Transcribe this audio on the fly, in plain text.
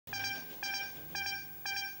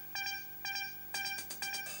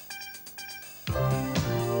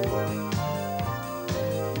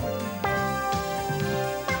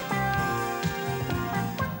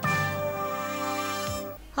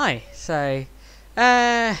Hi,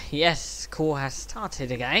 yes, school has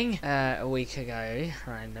started again, a week ago,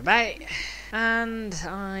 round about, and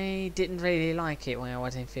I didn't really like it when I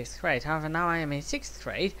was in 5th grade. However, now I am in 6th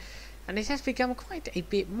grade, and it has become quite a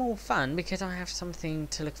bit more fun because I have something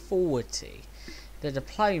to look forward to. The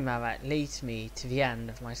diploma that leads me to the end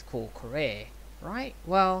of my school career, right?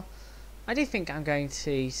 Well, I do think I'm going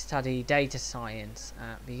to study data science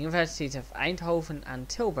at the universities of Eindhoven and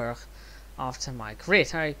Tilburg after my career.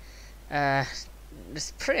 So,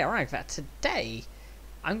 it's pretty alright that today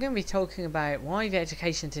I'm going to be talking about why the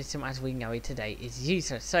education system as we know it today is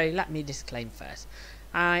useless. So let me disclaim first.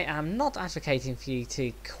 I am not advocating for you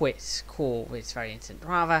to quit school this very instant.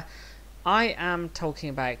 Rather, I am talking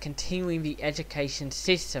about continuing the education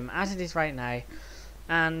system as it is right now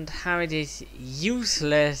and how it is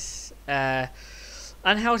useless,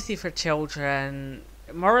 unhealthy for children,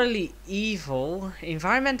 morally evil,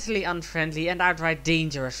 environmentally unfriendly, and outright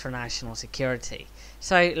dangerous for national security.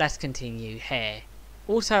 So let's continue here.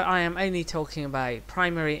 Also, I am only talking about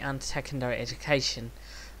primary and secondary education.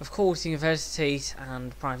 Of course, universities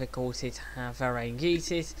and private courses have their own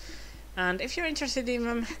uses, and if you're interested in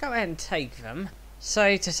them, go ahead and take them.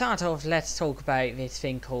 So to start off, let's talk about this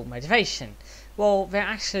thing called motivation. Well, there are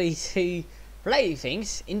actually two related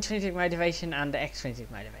things: intrinsic motivation and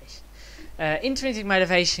extrinsic motivation. Intrinsic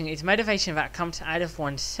motivation is motivation that comes out of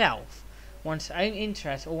oneself, one's own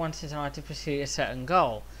interest or one's desire to pursue a certain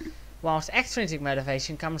goal, whilst extrinsic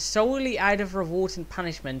motivation comes solely out of rewards and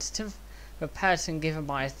punishments to the person given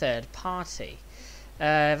by a third party.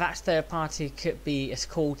 That third party could be a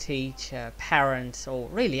school teacher, parents, or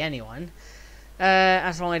really anyone,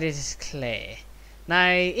 as long as it is clear.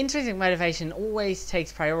 Now, intrinsic motivation always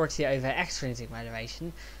takes priority over extrinsic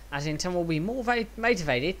motivation, as in some will be more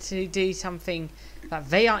motivated to do something that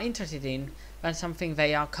they are interested in than something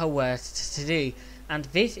they are coerced to do. And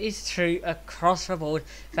this is true across the board.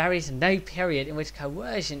 There is no period in which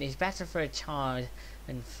coercion is better for a child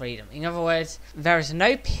than freedom. In other words, there is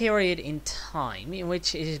no period in time in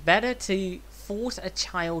which it is better to force a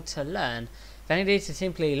child to learn than it is to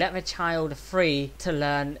simply let the child free to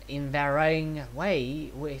learn in their own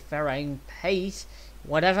way, with their own pace,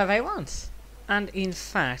 whatever they want. And in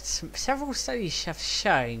fact, several studies have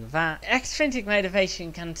shown that extrinsic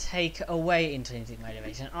motivation can take away intrinsic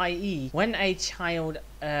motivation, i.e. when a child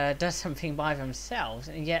does something by themselves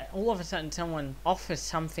and yet all of a sudden someone offers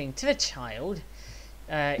something to the child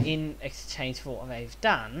in exchange for what they've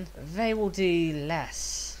done, they will do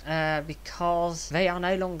less because they are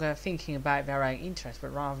no longer thinking about their own interest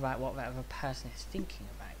but rather about what the other person is thinking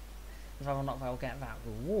about, whether or not they'll get that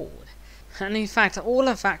reward. And in fact, all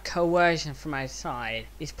of that coercion from outside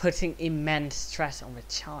is putting immense stress on the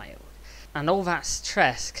child. And all that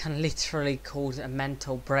stress can literally cause a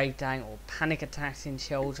mental breakdown or panic attacks in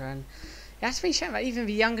children. It has to be shown that even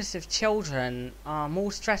the youngest of children are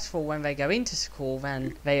more stressful when they go into school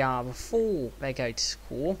than they are before they go to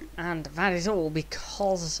school. And that is all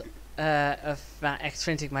because of that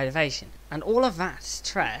extrinsic motivation. And all of that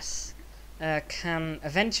stress can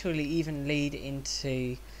eventually even lead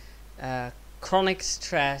into chronic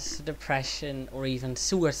stress, depression, or even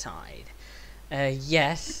suicide.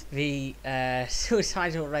 Yes, the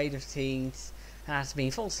suicidal rate of teens has been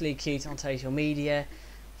falsely accused on social media,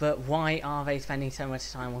 but why are they spending so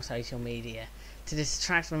much time on social media? To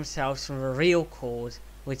distract themselves from the real cause,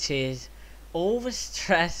 which is all the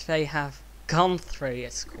stress they have gone through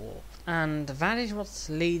at school. And that is what's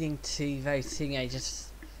leading to those teenagers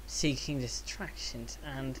seeking distractions,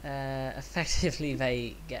 and effectively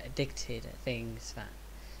they get addicted at things that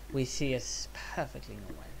we see as perfectly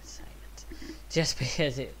normal entertainment, just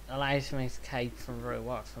because it allows them to escape from the real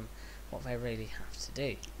world, from what they really have to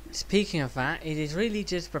do. Speaking of that, it is really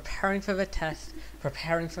just preparing for the test,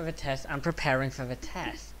 preparing for the test, and preparing for the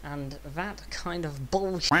test. And that kind of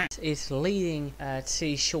bullshit is leading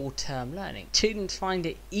to short-term learning. Students find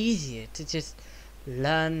it easier to just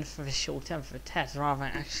learn for the short term, for the test, rather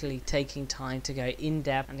than actually taking time to go in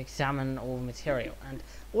depth and examine all the material. And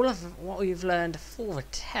all of what we've learned for the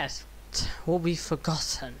test will be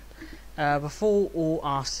forgotten before or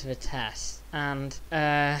after the test. And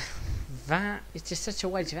that is just such a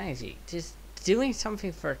waste of energy, just doing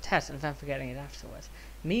something for a test and then forgetting it afterwards.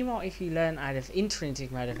 Meanwhile, if you learn out of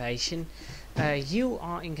intrinsic motivation, you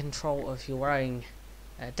are in control of your own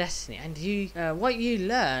destiny, and what you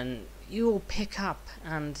learn you will pick up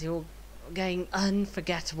and you'll gain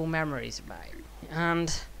unforgettable memories about it.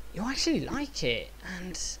 And you actually like it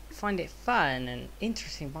and find it fun and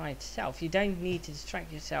interesting by itself. You don't need to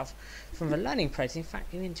distract yourself from the learning process. In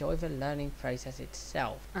fact, you enjoy the learning process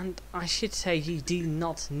itself. And I should say, you do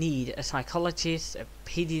not need a psychologist, a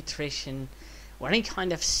pediatrician, or any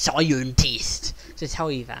kind of scientist to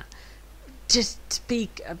tell you that. Just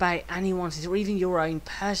speak about anyone's or even your own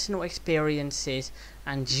personal experiences,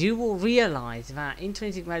 and you will realise that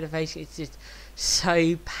intrinsic motivation is just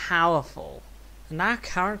so powerful. And our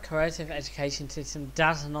current creative education system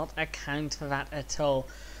does not account for that at all,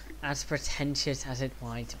 as pretentious as it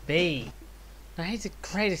might be. Now here's a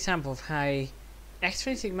great example of how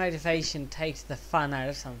extrinsic motivation takes the fun out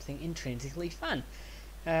of something intrinsically fun.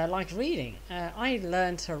 Like reading. I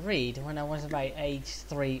learned to read when I was about age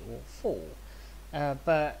 3 or 4.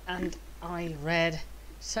 And I read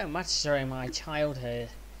so much during my childhood.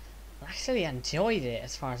 I actually enjoyed it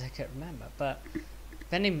as far as I could remember. But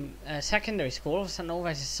then in secondary school, all of a sudden all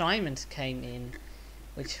those assignments came in,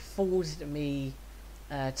 which forced me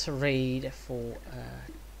to read for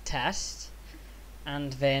tests,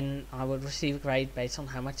 and then I would receive a grade based on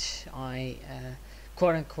how much I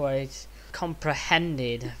quote unquote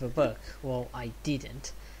comprehended the book. Well, I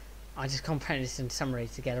didn't. I just comprehended some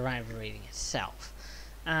summaries to get around the reading itself.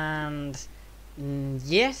 And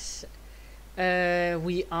yes,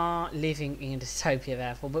 we are living in a dystopia,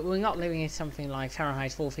 therefore, but we're not living in something like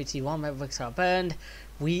Fahrenheit 451 where books are burned.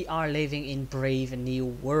 We are living in brave and new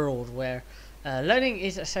world where learning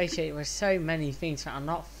is associated with so many things that are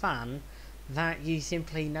not fun that you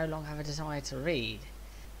simply no longer have a desire to read.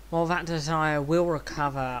 Well, that desire will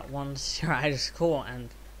recover once you're out of school and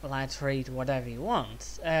allowed to read whatever you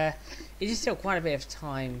want. It is still quite a bit of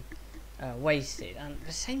time wasted, and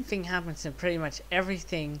the same thing happens in pretty much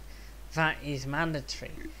everything that is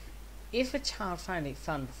mandatory. If a child found it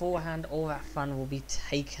fun beforehand, all that fun will be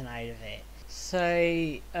taken out of it.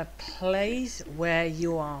 So a place where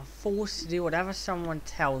you are forced to do whatever someone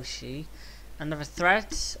tells you under the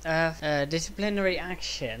threat of disciplinary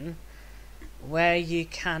action, where you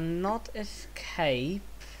cannot escape,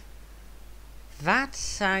 that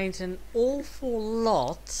sounds an awful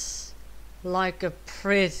lot like a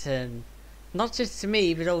prison. Not just to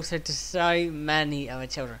me, but also to so many other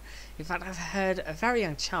children. In fact, I've heard a very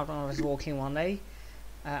young child when I was walking one day.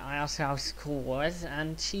 I asked her how school was,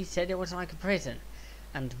 and she said it was like a prison.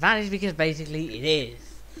 And that is because basically it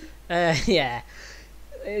is. Yeah.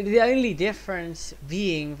 The only difference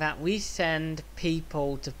being that we send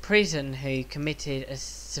people to prison who committed a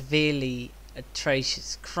severely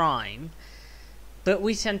atrocious crime, but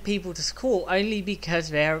we send people to school only because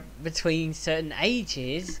they're between certain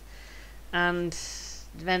ages, and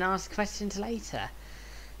then ask questions later.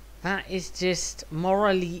 That is just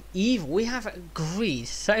morally evil. We have agreed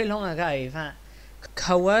so long ago that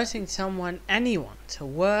coercing anyone to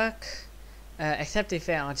work, except if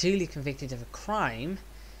they are duly convicted of a crime,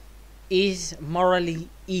 is morally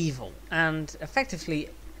evil. And effectively,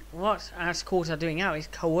 what our schools are doing now is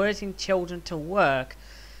coercing children to work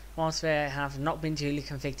whilst they have not been duly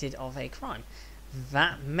convicted of a crime.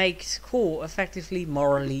 That makes school effectively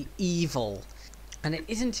morally evil. And it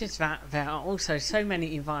isn't just that, there are also so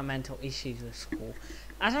many environmental issues with school.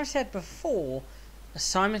 As I said before,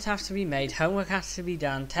 assignments have to be made, homework has to be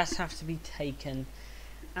done, tests have to be taken,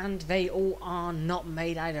 and they all are not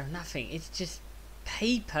made out of nothing. It's just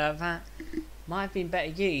paper that might have been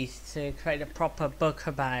better used to create a proper book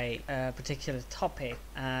about a particular topic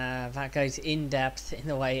that goes in depth in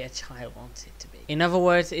the way a child wants it to be. In other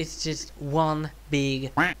words, it's just one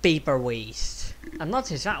big paper waste. And not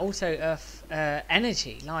just that, also of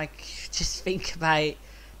energy. Like, just think about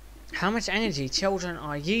how much energy children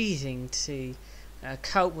are using to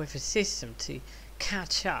cope with the system, to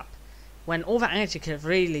catch up, when all that energy could have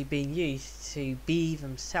really been used to be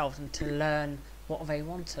themselves and to learn what they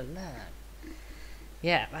want to learn.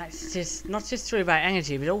 Yeah, that's just not just true about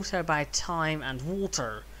energy, but also about time and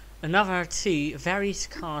water, another two very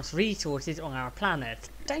scarce resources on our planet.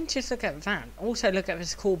 Don't just look at that, also look at the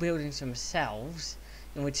school buildings themselves,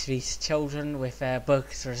 in which these children with their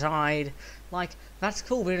books reside. Like, that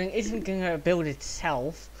school building isn't going to build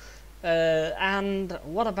itself. And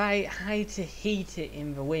what about how to heat it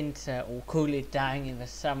in the winter or cool it down in the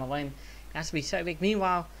summer when it has to be so big?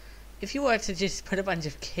 Meanwhile, if you were to just put a bunch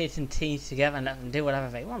of kids and teens together and let them do whatever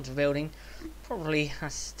they want, the building probably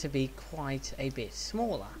has to be quite a bit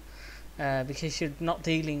smaller. Because you're not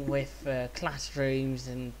dealing with classrooms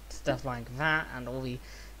and stuff like that, and all the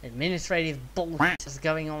administrative bullshit that's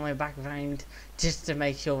going on in the background just to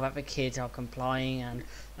make sure that the kids are complying and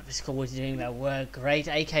that the school is doing their work great,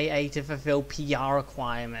 aka to fulfill PR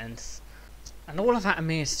requirements. And all of that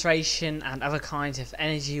administration and other kinds of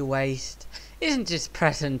energy waste isn't just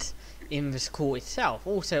present in the school itself,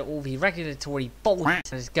 also all the regulatory bullshit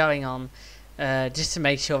that is going on just to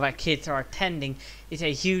make sure that kids are attending is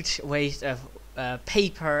a huge waste of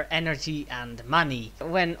paper, energy and money,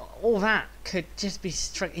 when all that could just be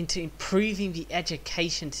struck into improving the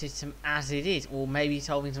education system as it is, or maybe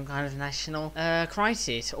solving some kind of national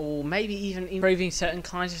crisis, or maybe even improving certain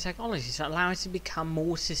kinds of technologies that allow us to become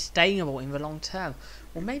more sustainable in the long term,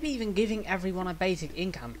 or maybe even giving everyone a basic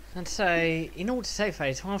income. And so in order to say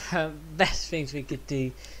that, one of the best things we could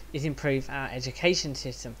do is improve our education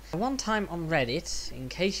system. One time on Reddit, in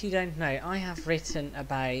case you don't know, I have written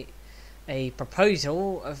about a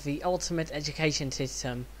proposal of the ultimate education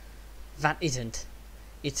system that isn't.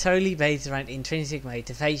 It's solely based around intrinsic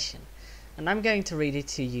motivation, and I'm going to read it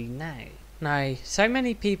to you now. Now, so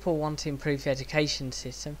many people want to improve the education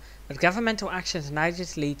system, but governmental actions now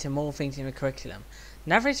just lead to more things in the curriculum.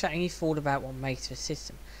 Never is there any thought about what makes the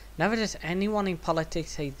system. Never does anyone in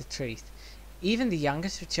politics say the truth. Even the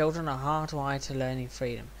youngest of children are hardwired to learning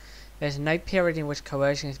freedom. There is no period in which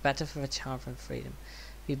coercion is better for the child than freedom.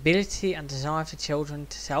 The ability and desire for children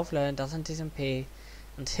to self-learn doesn't disappear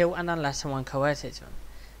until and unless someone coerces them.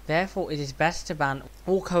 Therefore, it is best to ban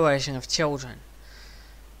all coercion of children.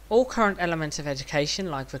 All current elements of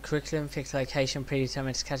education, like the curriculum, fixed location,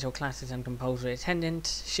 predetermined scheduled classes and compulsory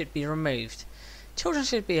attendance, should be removed. Children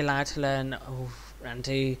should be allowed to learn and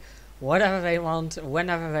do whatever they want,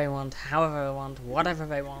 whenever they want, however they want, whatever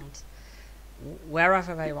they want,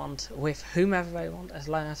 wherever they want, with whomever they want, as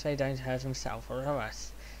long as they don't hurt themselves or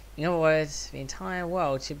others. In other words, the entire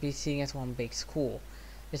world should be seen as one big school.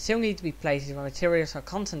 There still need to be places where materials are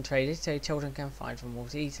concentrated so children can find them more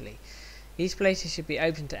easily. These places should be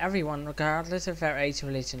open to everyone regardless of their age,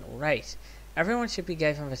 religion or race. Everyone should be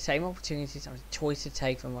given the same opportunities and the choice to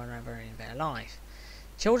take them wherever in their life.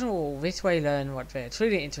 Children will this way learn what they are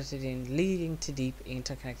truly interested in, leading to deep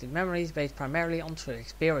interconnected memories based primarily on true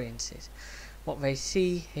experiences. What they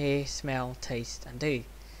see, hear, smell, taste and do.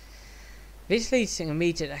 This leads to an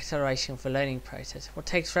immediate acceleration of the learning process. What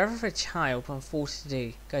takes forever for a child when forced to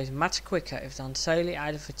do goes much quicker if done solely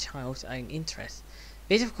out of the child's own interest.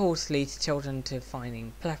 This of course leads children to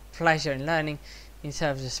finding pleasure in learning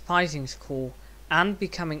instead of despising school and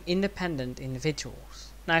becoming independent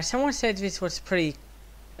individuals. Now, someone said this was pretty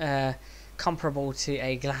comparable to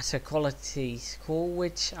a Glasser quality school,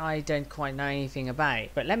 which I don't quite know anything about.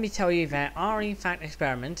 But let me tell you, there are in fact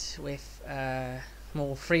experiments with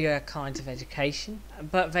more freer kinds of education,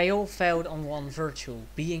 but they all failed on one virtue: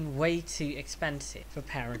 being way too expensive for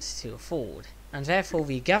parents to afford. And therefore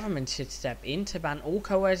the government should step in to ban all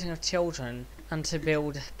coercion of children and to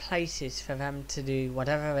build places for them to do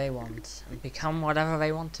whatever they want and become whatever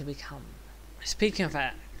they want to become. Speaking of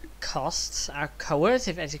that, costs, our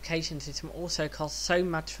coercive education system also costs so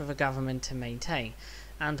much for the government to maintain,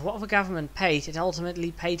 and what the government pays is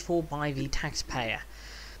ultimately paid for by the taxpayer.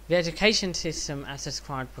 The education system, as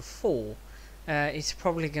described before, is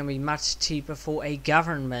probably going to be much cheaper for a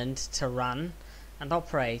government to run and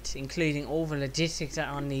operate, including all the logistics that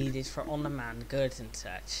are needed for on-demand goods and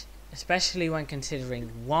such. Especially when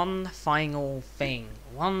considering one final thing,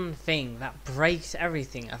 one thing that breaks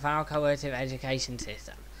everything of our coercive education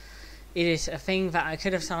system. It is a thing that I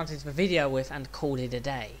could have started the video with and called it a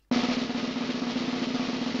day.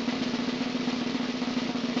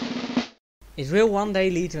 It will one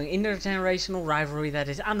day lead to an intergenerational rivalry that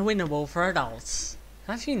is unwinnable for adults.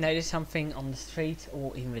 Have you noticed something on the street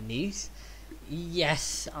or in the news?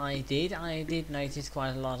 Yes, I did. I did notice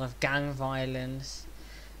quite a lot of gang violence.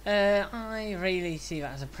 I really see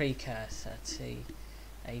that as a precursor to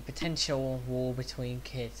a potential war between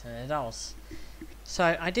kids and adults.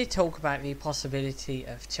 So I did talk about the possibility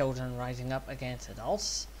of children rising up against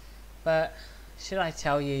adults, but should I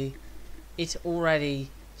tell you, it's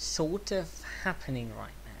already sort of happening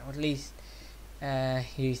right now. At least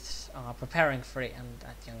youths are preparing for it, and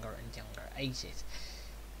at younger and younger ages.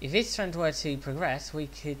 If this trend were to progress, we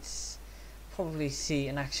could probably see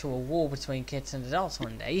an actual war between kids and adults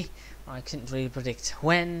one day. I couldn't really predict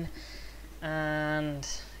when, and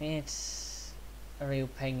it's a real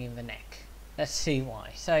pain in the neck. Let's see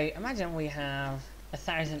why. So imagine we have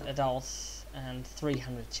 1,000 adults and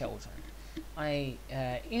 300 children.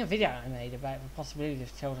 In a video I made about the possibility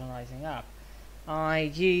of children rising up, I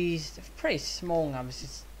used pretty small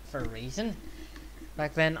numbers for a reason.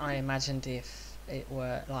 Back then I imagined if it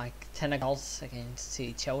were like 10 adults against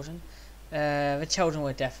 2 children, the children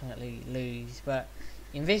would definitely lose. But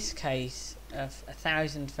in this case of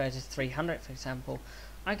 1,000 versus 300, for example,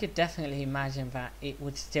 I could definitely imagine that it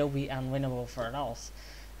would still be unwinnable for adults.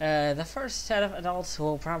 The first set of adults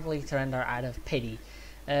will probably surrender out of pity.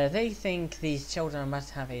 They think these children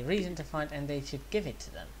must have a reason to fight and they should give it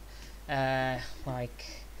to them.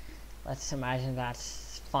 Let's imagine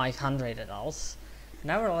that's 500 adults.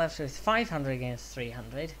 Now we're left with 500 against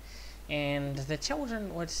 300, and the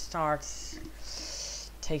children would start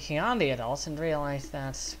taking on the adults and realize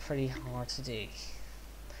that's pretty hard to do.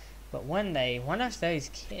 But one day, one of those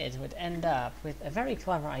kids would end up with a very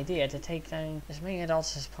clever idea to take down as many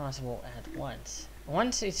adults as possible at once.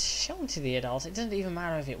 Once it's shown to the adults, it doesn't even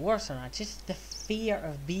matter if it works or not, just the fear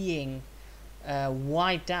of being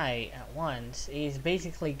wiped out at once is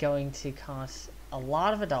basically going to cause a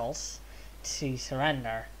lot of adults to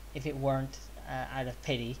surrender if it weren't out of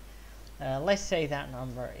pity. Let's say that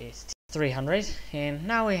number is 300, and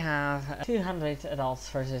now we have 200 adults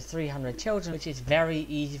versus 300 children, which is very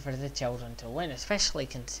easy for the children to win, especially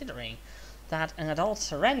considering that an adult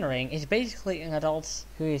surrendering is basically an adult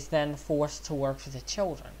who is then forced to work for the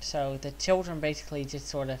children. So the children basically just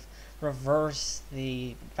sort of reverse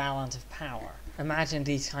the balance of power. Imagine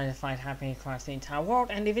these kind of fights happening across the entire world,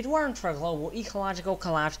 and if it weren't for a global ecological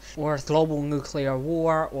collapse, or global nuclear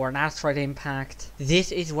war, or an asteroid impact,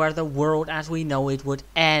 this is where the world as we know it would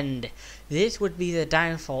end. This would be the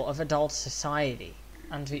downfall of adult society.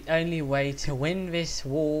 And the only way to win this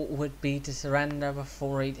war would be to surrender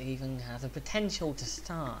before it even has the potential to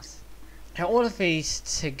start. Now all of these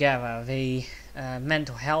together, the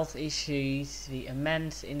mental health issues, the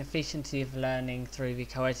immense inefficiency of learning through the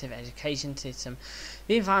coercive education system,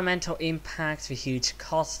 the environmental impacts, the huge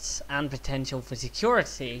costs and potential for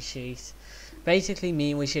security issues, basically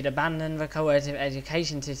mean we should abandon the coercive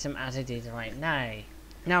education system as it is right now.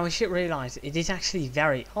 Now we should realise it is actually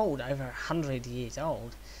very old, over 100 years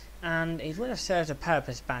old, and it would have served a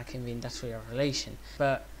purpose back in the Industrial Revolution,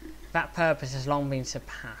 but that purpose has long been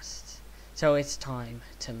surpassed, so it's time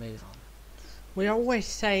to move on. We are always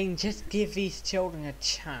saying just give these children a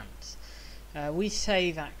chance. We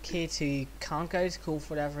say that kids who can't go to school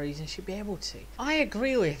for whatever reason should be able to. I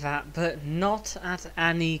agree with that, but not at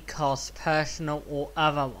any cost, personal or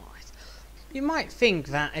otherwise. You might think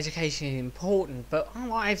that education is important, but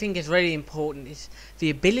what I think is really important is the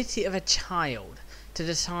ability of a child to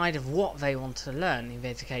decide of what they want to learn in the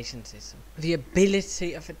education system. The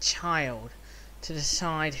ability of a child to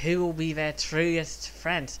decide who will be their truest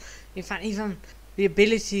friends. In fact, even the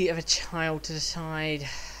ability of a child to decide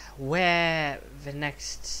where the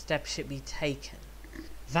next step should be taken.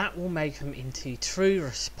 That will make them into true,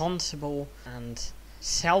 responsible and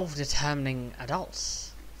self-determining adults.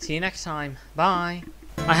 See you next time. Bye.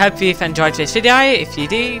 I hope you've enjoyed this video. If you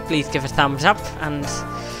do, please give a thumbs up and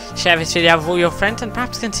share this video with all your friends, and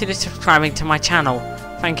perhaps consider subscribing to my channel.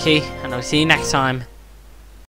 Thank you, and I'll see you next time.